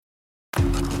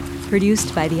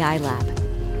Produced by the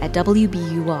iLab at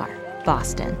WBUR,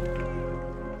 Boston.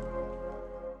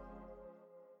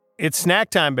 It's snack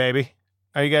time, baby.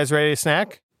 Are you guys ready to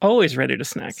snack? Always ready to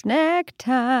snack. Snack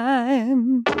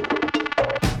time.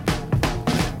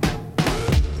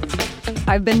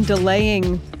 I've been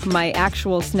delaying my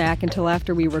actual snack until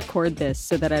after we record this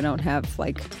so that I don't have,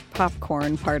 like,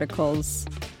 popcorn particles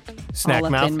Snack all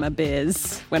up mouth? in my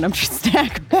biz when I'm just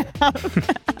snack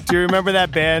mouth. Do you remember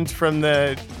that band from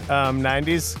the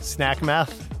 90s, Snack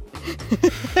Mouth?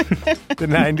 The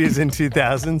 90s and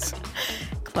 2000s?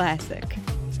 Classic.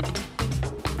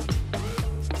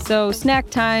 So, snack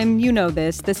time, you know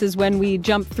this. This is when we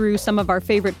jump through some of our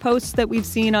favorite posts that we've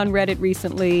seen on Reddit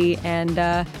recently, and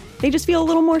they just feel a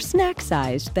little more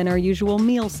snack-sized than our usual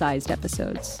meal-sized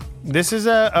episodes. This is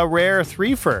a rare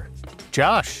threefer.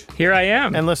 Josh. Here I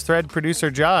am. Endless Thread producer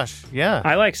Josh. Yeah.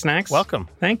 I like snacks. Welcome.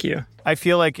 Thank you. I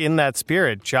feel like in that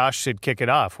spirit, Josh should kick it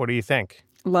off. What do you think?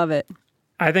 Love it.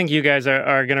 I think you guys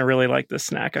are going to really like this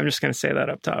snack. I'm just going to say that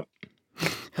up top.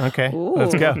 Okay, Ooh,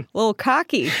 let's go. A little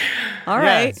cocky. All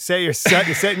Yeah, right. you're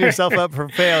setting yourself up for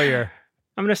failure.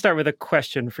 I'm going to start with a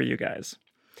question for you guys.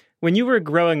 When you were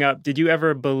growing up, did you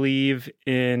ever believe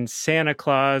in Santa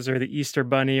Claus or the Easter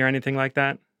Bunny or anything like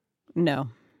that? No.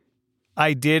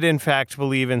 I did, in fact,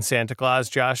 believe in Santa Claus,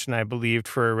 Josh, and I believed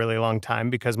for a really long time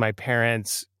because my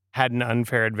parents had an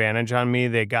unfair advantage on me.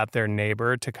 They got their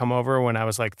neighbor to come over when I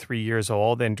was like 3 years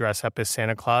old and dress up as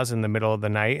Santa Claus in the middle of the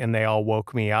night, and they all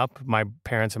woke me up. My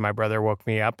parents and my brother woke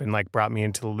me up and like brought me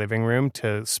into the living room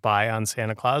to spy on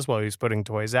Santa Claus while he was putting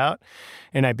toys out.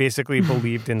 And I basically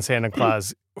believed in Santa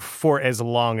Claus for as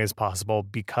long as possible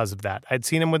because of that. I'd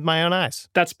seen him with my own eyes.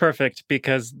 That's perfect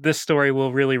because this story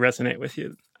will really resonate with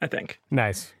you, I think.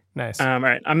 Nice. All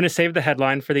right, I'm going to save the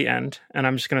headline for the end, and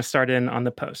I'm just going to start in on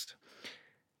the post.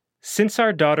 Since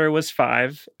our daughter was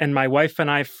 5 and my wife and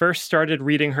I first started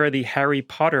reading her the Harry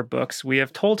Potter books, we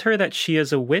have told her that she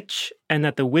is a witch and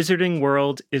that the wizarding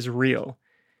world is real.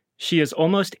 She is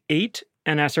almost 8,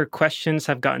 and as her questions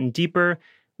have gotten deeper,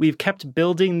 we've kept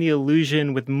building the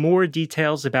illusion with more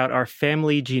details about our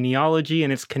family genealogy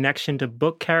and its connection to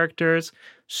book characters,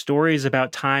 stories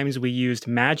about times we used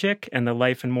magic, and the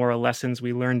life and moral lessons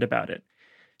we learned about it.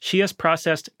 She has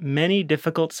processed many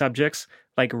difficult subjects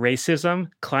like racism,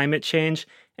 climate change,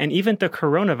 and even the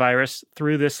coronavirus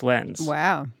through this lens.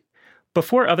 Wow.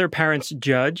 Before other parents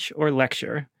judge or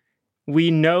lecture, we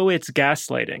know it's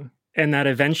gaslighting and that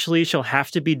eventually she'll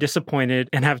have to be disappointed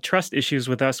and have trust issues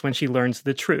with us when she learns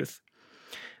the truth.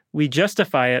 We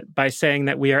justify it by saying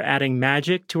that we are adding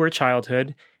magic to her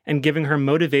childhood and giving her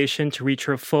motivation to reach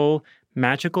her full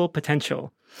magical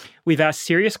potential. We've asked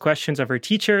serious questions of her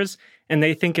teachers, and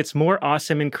they think it's more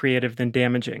awesome and creative than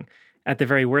damaging. At the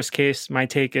very worst case, my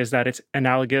take is that it's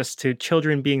analogous to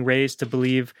children being raised to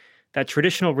believe that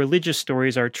traditional religious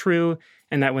stories are true,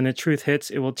 and that when the truth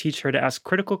hits, it will teach her to ask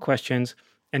critical questions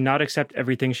and not accept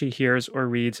everything she hears or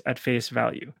reads at face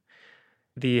value.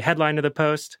 The headline of the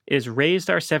post is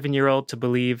 "Raised our 7-year-old to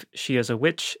believe she is a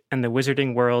witch and the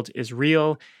wizarding world is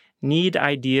real. Need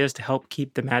ideas to help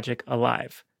keep the magic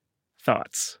alive."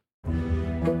 Thoughts?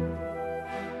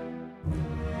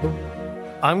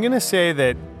 I'm going to say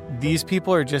that these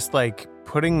people are just like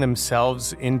putting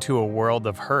themselves into a world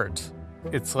of hurt.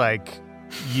 It's like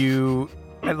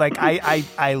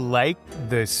I like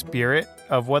the spirit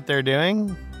of what they're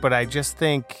doing, but I just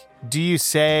think, do you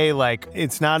say like,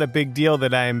 it's not a big deal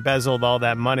that I embezzled all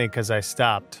that money because I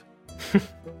stopped?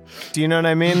 Do you know what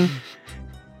I mean?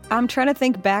 I'm trying to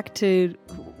think back to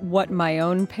what my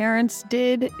own parents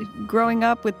did growing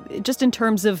up with, just in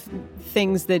terms of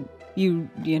things that you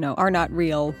know, are not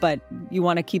real, but you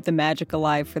want to keep the magic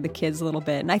alive for the kids a little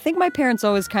bit. And I think my parents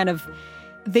always kind of,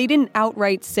 they didn't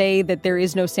outright say that there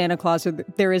is no Santa Claus or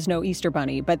there is no Easter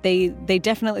Bunny, but they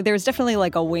definitely, there was definitely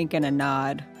like a wink and a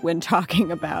nod when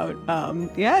talking about,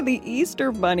 the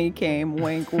Easter Bunny came,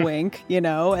 wink, wink, you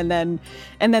know, and then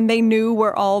they knew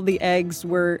where all the eggs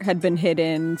had been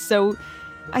hidden. So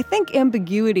I think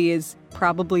ambiguity is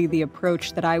probably the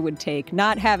approach that I would take,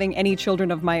 not having any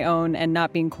children of my own and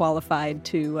not being qualified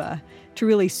to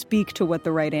really speak to what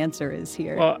the right answer is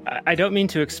here. Well, I don't mean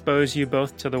to expose you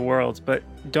both to the world, but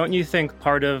don't you think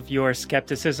part of your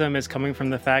skepticism is coming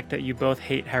from the fact that you both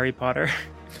hate Harry Potter?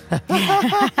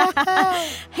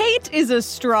 Hate is a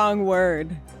strong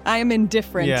word. I am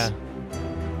indifferent. Yeah.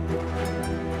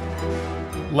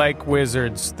 Like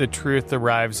wizards, the truth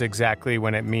arrives exactly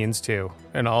when it means to,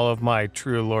 and all of my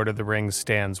true Lord of the Rings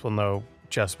stans will know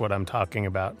just what I'm talking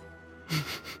about.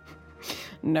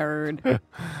 Nerd.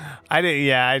 I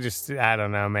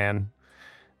don't know, man.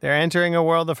 They're entering a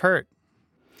world of hurt.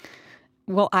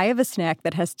 Well, I have a snack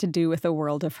that has to do with a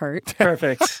world of hurt.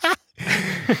 Perfect.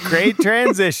 Great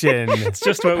transition. It's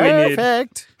just what we need.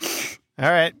 Perfect. All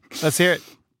right, let's hear it.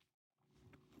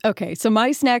 Okay, so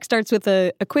my snack starts with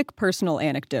a quick personal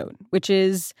anecdote, which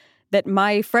is that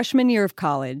my freshman year of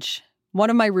college, one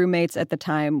of my roommates at the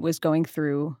time was going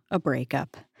through a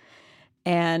breakup.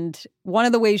 And one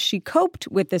of the ways she coped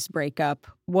with this breakup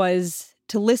was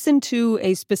to listen to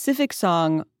a specific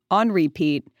song on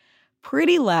repeat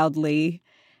pretty loudly.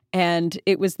 And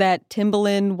it was that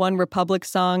Timbaland One Republic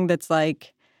song that's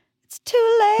like, it's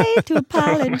too late to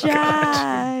apologize.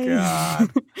 God.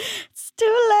 It's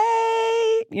too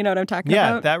late. You know what I'm talking Yeah,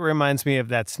 about? that reminds me of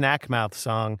that Snack Mouth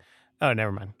song. Oh,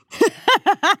 never mind.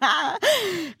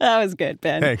 That was good,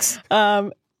 Ben. Thanks.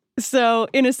 So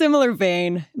in a similar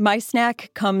vein, my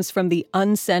snack comes from the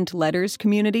Unsent Letters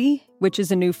community, which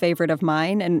is a new favorite of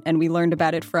mine. And we learned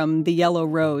about it from the Yellow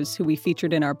Rose, who we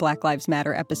featured in our Black Lives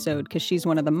Matter episode, because she's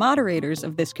one of the moderators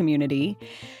of this community.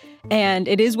 And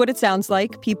it is what it sounds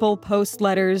like. People post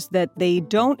letters that they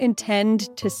don't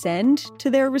intend to send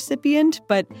to their recipient,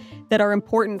 but that are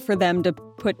important for them to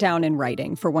put down in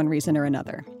writing for one reason or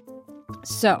another.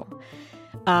 So,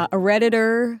 a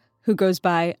Redditor who goes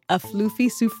by a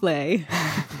Floofy Souffle,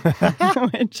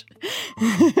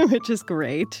 which is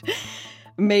great,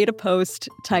 made a post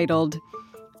titled,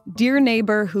 "Dear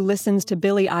Neighbor Who Listens to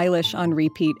Billie Eilish on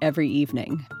Repeat Every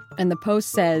Evening." And the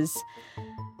post says,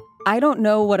 I don't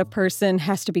know what a person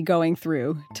has to be going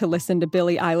through to listen to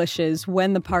Billie Eilish's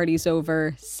When the Party's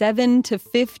Over 7 to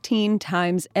 15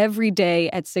 times every day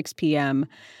at 6 p.m.,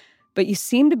 but you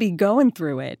seem to be going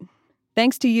through it.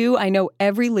 Thanks to you, I know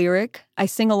every lyric. I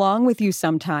sing along with you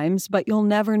sometimes, but you'll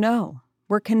never know.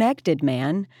 We're connected,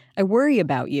 man. I worry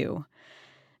about you.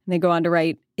 And they go on to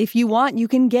write, if you want, you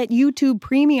can get YouTube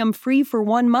Premium free for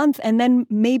 1 month, and then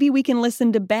maybe we can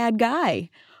listen to Bad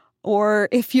Guy. Or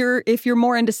if you're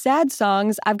more into sad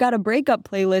songs, I've got a breakup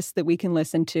playlist that we can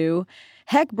listen to.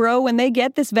 Heck, bro, when they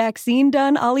get this vaccine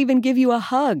done, I'll even give you a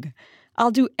hug.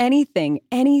 I'll do anything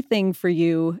for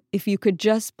you if you could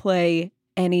just play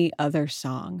any other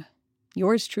song.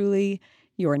 Yours truly,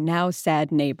 your now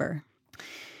sad neighbor.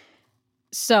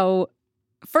 So,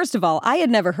 first of all, I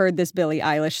had never heard this Billie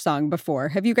Eilish song before.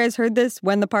 Have you guys heard this,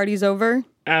 When the Party's Over?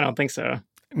 I don't think so.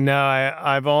 No,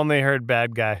 I've only heard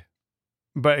Bad Guy.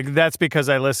 But that's because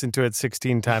I listen to it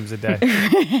 16 times a day.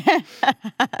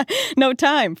 No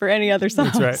time for any other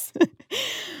songs. That's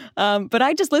right. But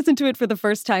I just listened to it for the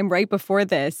first time right before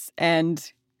this. And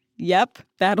yep,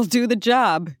 that'll do the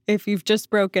job if you've just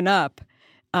broken up.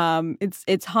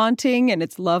 It's haunting and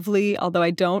it's lovely, although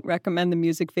I don't recommend the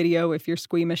music video if you're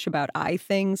squeamish about eye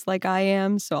things like I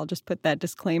am. So I'll just put that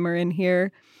disclaimer in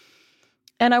here.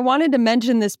 And I wanted to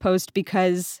mention this post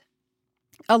because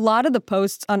a lot of the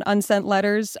posts on Unsent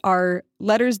Letters are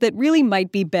letters that really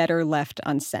might be better left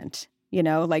unsent. You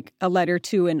know, like a letter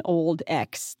to an old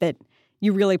ex that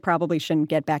you really probably shouldn't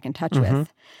get back in touch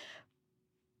with.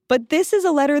 But this is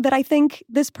a letter that I think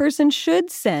this person should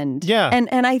send. Yeah.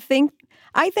 And I think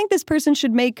this person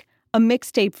should make a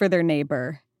mixtape for their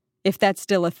neighbor, if that's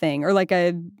still a thing, or like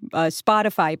a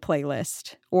Spotify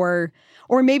playlist, or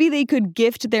maybe they could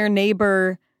gift their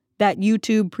neighbor that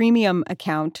YouTube Premium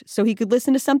account so he could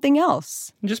listen to something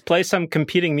else. Just play some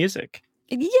competing music.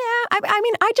 Yeah, I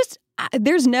mean,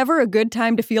 there's never a good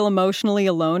time to feel emotionally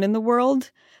alone in the world,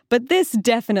 but this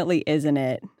definitely isn't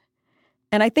it.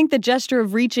 And I think the gesture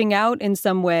of reaching out in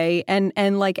some way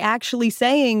and like actually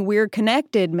saying we're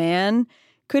connected, man,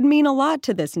 could mean a lot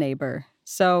to this neighbor.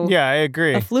 So yeah, I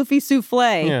agree. A Floofy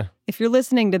Souffle, Yeah. If you're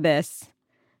listening to this,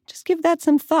 just give that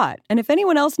some thought. And if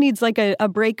anyone else needs like a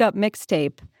breakup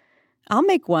mixtape, I'll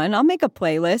make one. I'll make a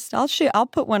playlist. I'll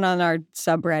put one on our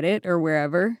subreddit or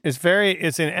wherever. It's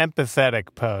an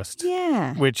empathetic post.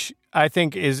 Yeah. Which I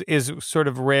think is sort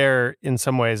of rare in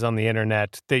some ways on the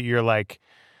internet, that you're like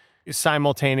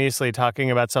simultaneously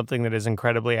talking about something that is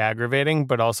incredibly aggravating,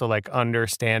 but also like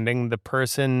understanding the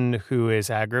person who is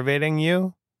aggravating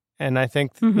you. And I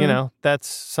think, you know, that's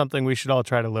something we should all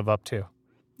try to live up to.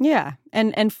 Yeah.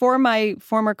 And for my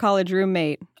former college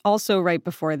roommate, also right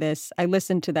before this, I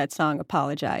listened to that song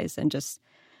Apologize and just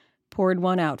poured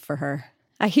one out for her.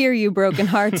 I hear you, broken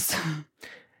hearts.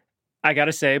 I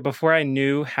gotta say, before I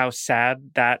knew how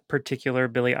sad that particular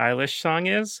Billie Eilish song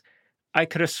is, I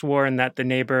could have sworn that the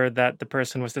neighbor that the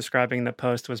person was describing in the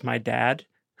post was my dad,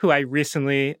 who I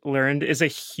recently learned is a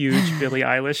huge Billie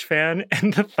Eilish fan.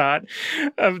 And the thought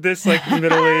of this like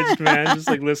middle-aged man just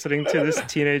like listening to this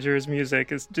teenager's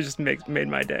music made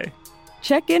my day.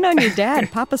 Check in on your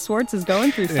dad. Papa Swartz is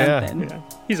going through something. Yeah.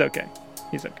 He's okay.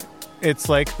 It's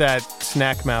like that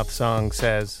Snack Mouth song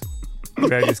says,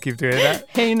 Did I just keep doing that?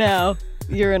 Hey now,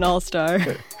 you're an all-star.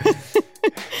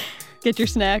 Get your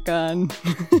snack on.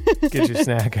 Get your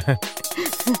snack on.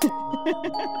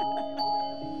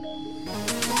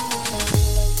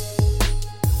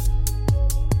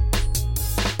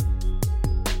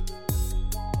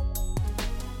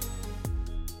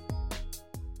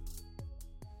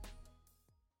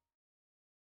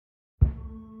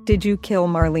 Did you kill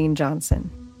Marlene Johnson?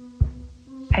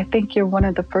 I think you're one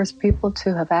of the first people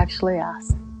to have actually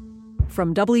asked.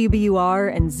 From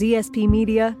WBUR and ZSP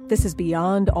Media, this is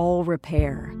Beyond All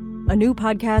Repair, a new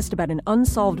podcast about an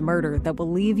unsolved murder that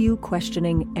will leave you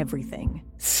questioning everything.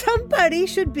 Somebody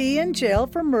should be in jail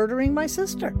for murdering my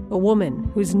sister. A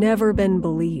woman who's never been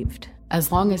believed.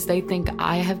 As long as they think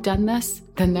I have done this,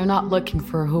 then they're not looking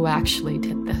for who actually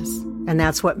did this. And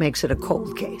that's what makes it a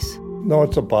cold case. No,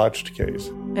 it's a botched case.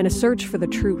 And a search for the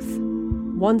truth,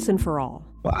 once and for all.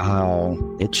 Wow,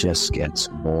 it just gets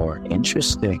more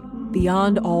interesting.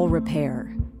 Beyond All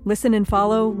Repair. Listen and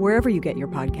follow wherever you get your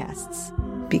podcasts.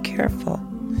 Be careful.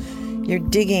 You're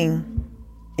digging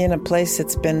in a place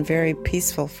that's been very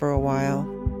peaceful for a while.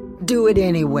 Do it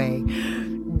anyway.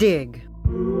 Dig.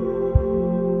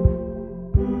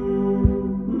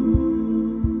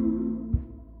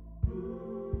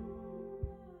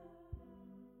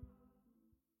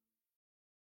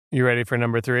 You ready for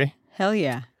number 3? Hell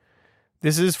yeah.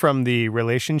 This is from the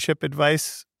relationship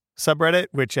advice subreddit,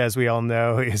 which, as we all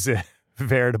know, is a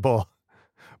veritable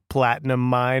platinum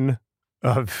mine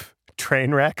of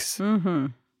train wrecks. Mm-hmm.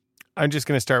 I'm just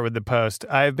going to start with the post.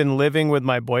 I've been living with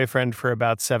my boyfriend for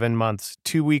about 7 months.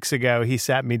 2 weeks ago, he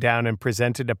sat me down and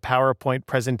presented a PowerPoint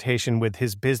presentation with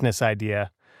his business idea.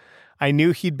 I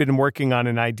knew he'd been working on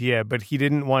an idea, but he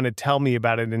didn't want to tell me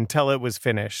about it until it was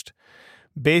finished.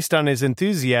 Based on his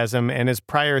enthusiasm and his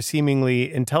prior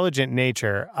seemingly intelligent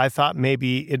nature, I thought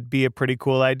maybe it'd be a pretty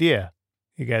cool idea.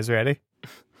 You guys ready?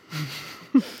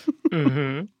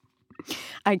 Mm-hmm.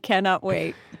 I cannot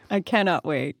wait. I cannot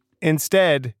wait.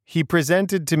 Instead, he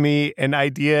presented to me an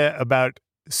idea about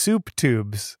soup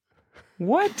tubes.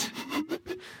 What?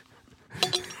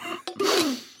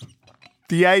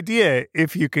 The idea,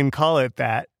 if you can call it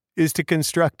that, is to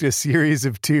construct a series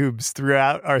of tubes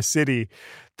throughout our city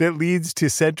that leads to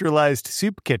centralized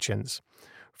soup kitchens.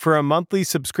 For a monthly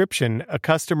subscription, a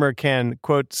customer can,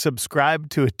 quote, subscribe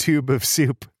to a tube of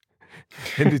soup.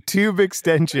 And a tube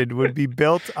extension would be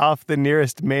built off the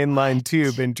nearest mainline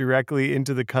tube and directly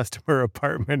into the customer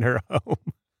apartment or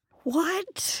home.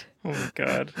 What? Oh, my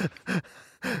God.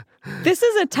 This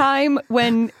is a time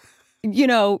when, you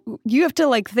know, you have to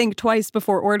like think twice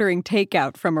before ordering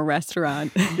takeout from a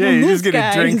restaurant. Yeah, you're just going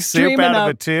to drink is soup dreaming out of up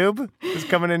a tube? It's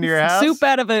coming into your house? Soup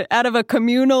out of a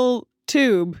communal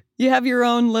tube. You have your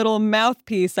own little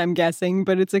mouthpiece, I'm guessing,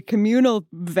 but it's a communal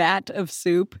vat of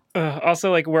soup.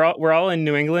 Also, like we're all in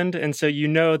New England, and so you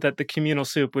know that the communal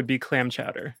soup would be clam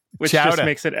chowder, which Chowder. just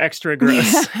makes it extra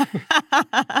gross.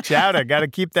 Chowder. Got to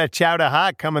keep that chowder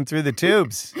hot coming through the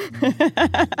tubes.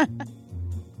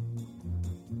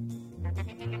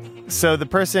 So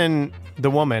the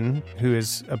woman, who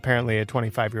is apparently a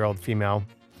 25-year-old female,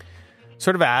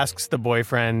 sort of asks the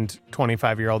boyfriend,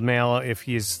 25-year-old male, if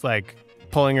he's like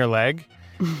pulling her leg.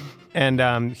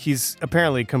 And he's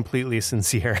apparently completely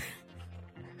sincere.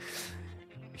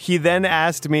 He then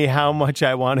asked me how much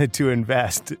I wanted to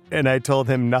invest, and I told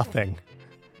him nothing.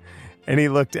 And he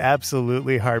looked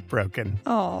absolutely heartbroken.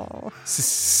 Oh.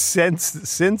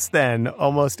 Since then,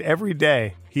 almost every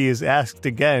day, he has asked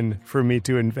again for me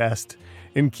to invest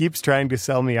and keeps trying to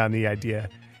sell me on the idea.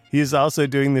 He is also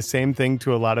doing the same thing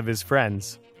to a lot of his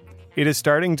friends. It is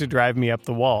starting to drive me up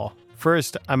the wall.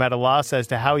 First, I'm at a loss as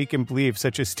to how he can believe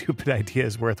such a stupid idea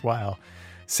is worthwhile.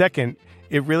 Second,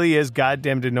 it really is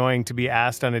goddamn annoying to be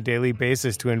asked on a daily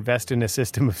basis to invest in a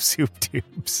system of soup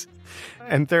tubes.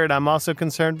 And third, I'm also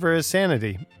concerned for his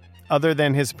sanity. Other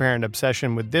than his apparent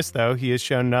obsession with this, though, he has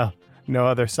shown no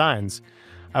other signs.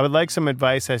 I would like some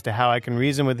advice as to how I can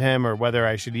reason with him or whether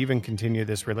I should even continue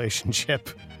this relationship.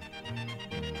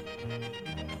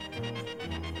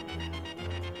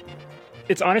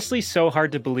 It's honestly so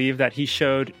hard to believe that he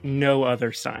showed no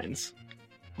other signs.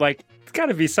 Like, it's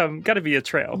gotta be a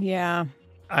trail. Yeah.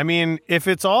 I mean, if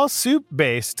it's all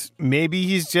soup-based, maybe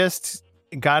he's just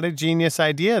got a genius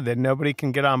idea that nobody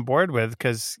can get on board with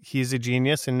because he's a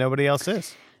genius and nobody else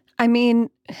is. I mean,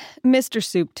 Mr.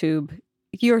 Soup Tube,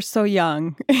 you're so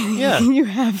young. Yeah.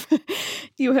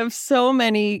 you have so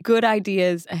many good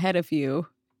ideas ahead of you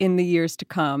in the years to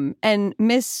come. And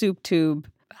Miss Soup Tube,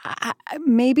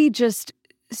 maybe just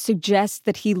suggest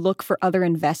that he look for other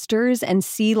investors and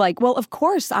see like, well, of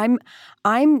course, I'm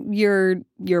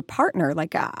your partner.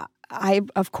 Like,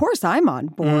 of course I'm on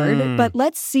board, but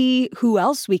let's see who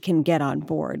else we can get on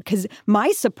board, because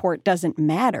my support doesn't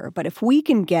matter. But if we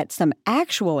can get some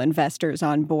actual investors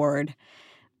on board,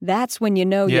 that's when you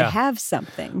know you have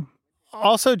something.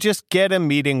 Also, just get a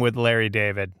meeting with Larry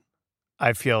David.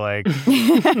 I feel like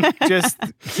just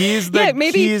he's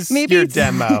your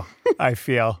demo. I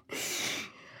feel.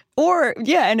 Or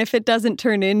and if it doesn't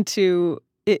turn into,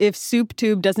 if Soup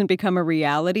Tube doesn't become a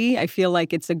reality, I feel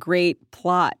like it's a great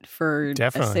plot for a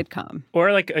sitcom.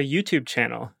 Or like a YouTube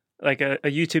channel, like a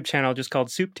YouTube channel just called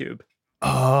Soup Tube.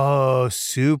 Oh,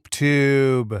 Soup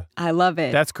Tube. I love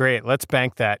it. That's great. Let's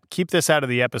bank that. Keep this out of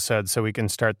the episode so we can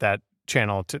start that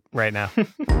channel right now.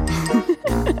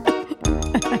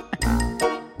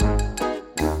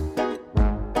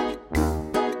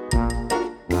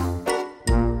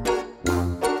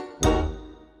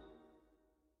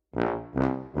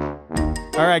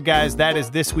 All right, guys, that is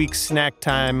this week's Snack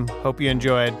Time. Hope you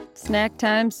enjoyed. Snack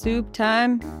time, soup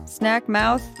time, snack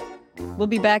mouth. We'll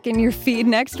be back in your feed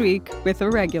next week with a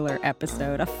regular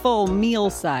episode, a full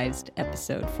meal-sized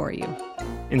episode for you.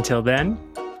 Until then,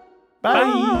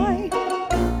 bye.